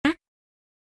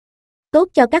tốt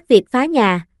cho các việc phá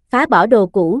nhà, phá bỏ đồ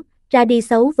cũ, ra đi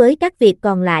xấu với các việc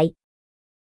còn lại.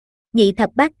 Nhị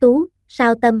thập bát tú,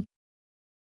 sao tâm.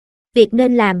 Việc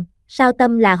nên làm, sao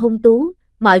tâm là hung tú,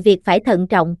 mọi việc phải thận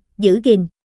trọng, giữ gìn.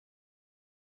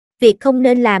 Việc không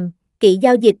nên làm, kỵ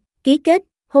giao dịch, ký kết,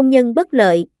 hôn nhân bất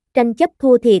lợi, tranh chấp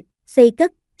thua thiệt, xây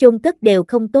cất, chôn cất đều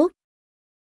không tốt.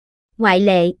 Ngoại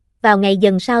lệ, vào ngày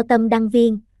dần sao tâm đăng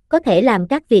viên, có thể làm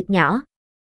các việc nhỏ.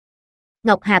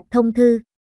 Ngọc Hạp thông thư.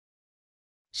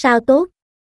 Sao tốt.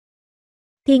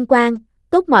 Thiên quan,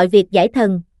 tốt mọi việc giải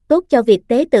thần, tốt cho việc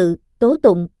tế tự, tố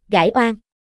tụng, giải oan.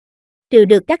 Trừ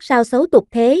được các sao xấu tục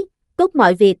thế, tốt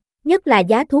mọi việc, nhất là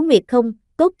giá thú nguyệt không,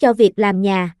 tốt cho việc làm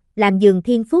nhà, làm giường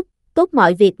thiên phúc, tốt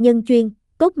mọi việc nhân chuyên,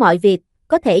 tốt mọi việc,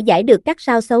 có thể giải được các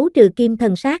sao xấu trừ kim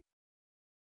thần sát.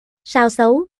 Sao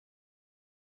xấu.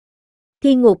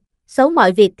 Thiên ngục, xấu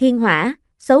mọi việc thiên hỏa,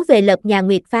 xấu về lập nhà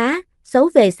nguyệt phá, xấu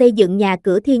về xây dựng nhà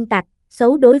cửa thiên tặc,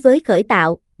 xấu đối với khởi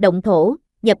tạo, động thổ,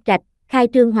 nhập trạch, khai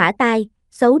trương hỏa tai,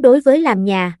 xấu đối với làm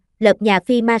nhà, lập nhà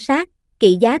phi ma sát,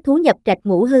 kỵ giá thú nhập trạch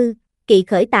ngũ hư, kỵ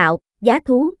khởi tạo, giá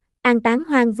thú, an táng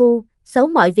hoang vu, xấu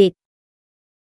mọi việc,